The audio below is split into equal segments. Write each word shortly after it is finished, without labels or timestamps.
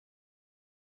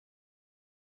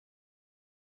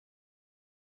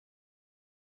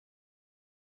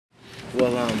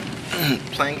Well,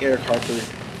 playing Eric Harper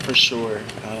for sure.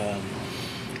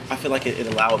 I feel like it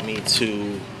allowed me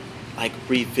to like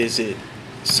revisit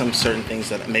some certain things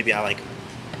that maybe I like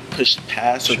pushed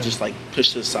past or just like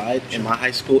pushed aside in my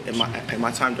high school, in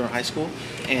my time during high school,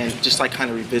 and just like kind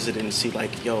of revisit it and see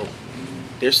like, yo,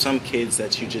 there's some kids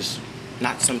that you just,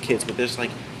 not some kids, but there's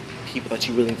like people that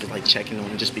you really need to like check in on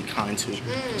and just be kind to.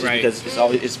 Just Right. because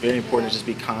it's very important to just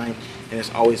be kind, and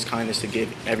there's always kindness to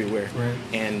give everywhere. Right.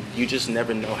 And you just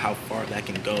never know how far that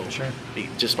can go. Sure.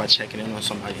 Just by checking in on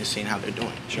somebody and seeing how they're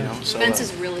doing. Sure. You know. So, Spence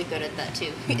is really good at that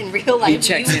too. In real life, you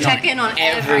checks in check on in on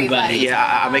everybody. everybody.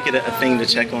 Yeah, I make it a thing to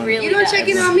check on. Really You don't does. check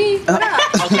in on me? What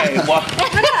up? Okay, well,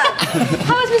 What up?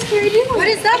 How is Miss Kerry doing? What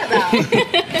is that about?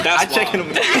 I check in on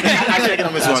I check in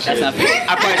on Miss Washington.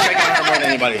 I probably check in on her more than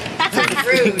anybody. That's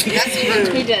rude. That's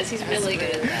rude. He does. He's really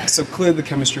good at that. So clearly the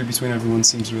chemistry between everyone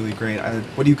seems really great.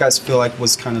 What do you guys feel like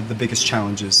was kind of the biggest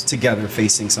challenges together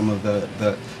facing some of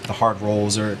the hard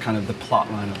roles or kind of the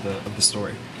plot line of the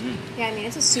story? Yeah, I mean,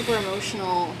 it's a super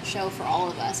emotional show for all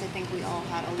of us. I think we all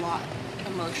had a lot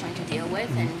emotionally to deal with,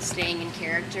 and staying in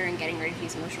character and getting ready for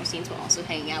these emotional scenes while also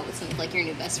hanging out with some of like your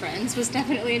new best friends was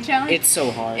definitely a challenge. It's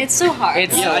so hard. It's so hard.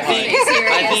 It's Well, so hard.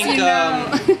 I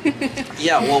think,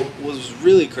 Yeah, well, what was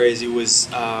really crazy was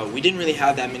we didn't really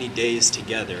have that many days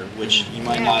together, which you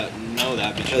might not know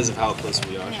that because of how close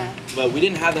we are. Yeah. But we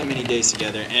didn't have that many days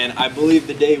together, and I believe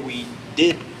the day we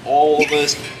did all of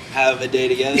us have a day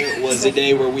together was a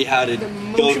day where we had to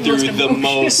go through the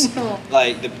most,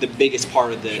 like the biggest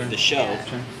part of the show.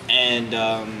 And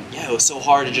yeah, it was so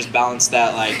hard to just balance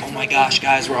that, like, oh my gosh,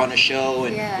 guys, we're on a show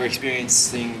and we're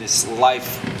experiencing this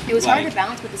life. it was hard to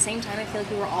balance, but at the same time, I feel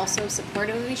like we were also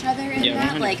supportive of each other in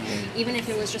that. Like, even if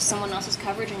it was just someone else's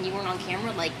coverage and you weren't on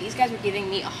camera, like, these guys were giving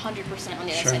me 100% on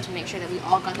the other side to make sure that we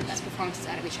all got the best performances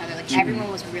out of each other. Like,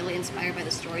 everyone was really inspired by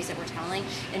the stories that we're telling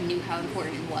and knew how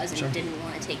important it was and didn't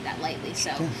want to take that lightly.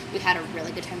 So we had a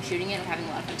really good time shooting it. We're having a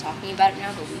lot of fun talking about it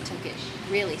now, but we took it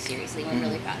really seriously. We're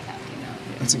really proud of how it came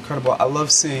out. That's incredible. I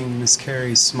love seeing Miss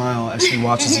Kerry smile as she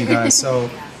watches you guys. So,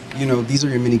 you know, these are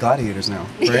your mini gladiators now,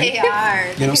 right? They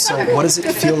are. You know, so what does it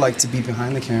feel like to be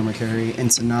behind the camera, Kerry,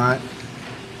 and to not,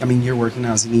 I mean, you're working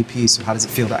now as an EP, so how does it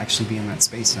feel to actually be in that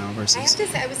space now I have versus... to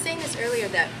say, I was saying this earlier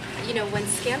that, you know, when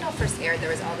Scandal first aired, there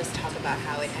was all this talk about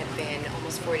how it had been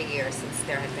almost 40 years since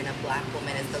there had been a black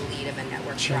woman as the lead of a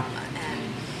network drama, and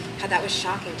how that was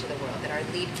shocking to the world, that our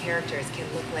lead characters can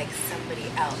look like somebody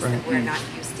else, that we're not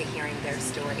used to hearing their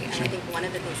story. And I think one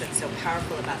of the things that's so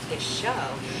powerful about this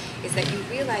show is that you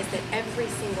realize that every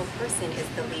single person is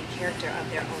the lead character of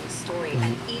their own story,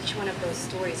 and each one of those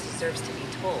stories deserves to be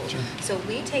told. So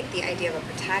we take the idea of a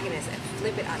protagonist and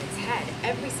flip it on its head.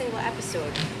 Every single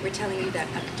episode, we're telling you that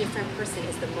a different person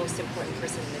is the most important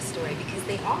person in this story, because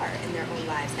they are in their own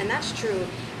lives. And that's true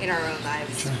in our own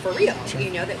lives for real. You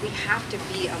know, that we have to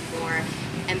be a more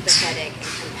empathetic and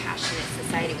compassionate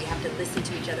society. We have to listen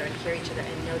to each other and hear each other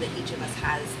and know that each of us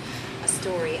has a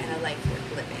story and a life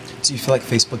worth living. Do you feel like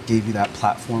Facebook gave you that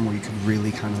platform where you could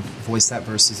really kind of voice that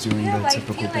versus doing the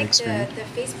typical big screen?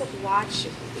 The Facebook Watch,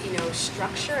 you know,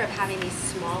 structure of having these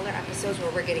smaller episodes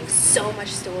where we're getting so much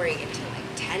story into like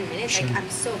 10 minutes. Like, I'm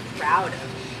so proud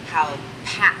of how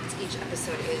packed each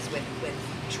episode is with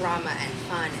drama and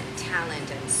fun and talent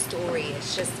and story.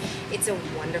 It's just, it's a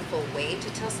wonderful way to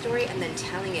tell story, and then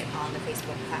telling it on the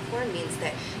Facebook platform means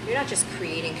that you're not just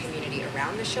creating community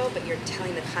around the show, but you're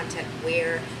telling the content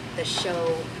where the show,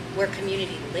 where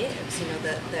community lives. You know,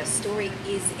 the story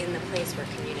is in the place where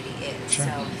community is.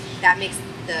 So that makes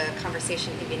the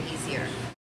conversation even easier.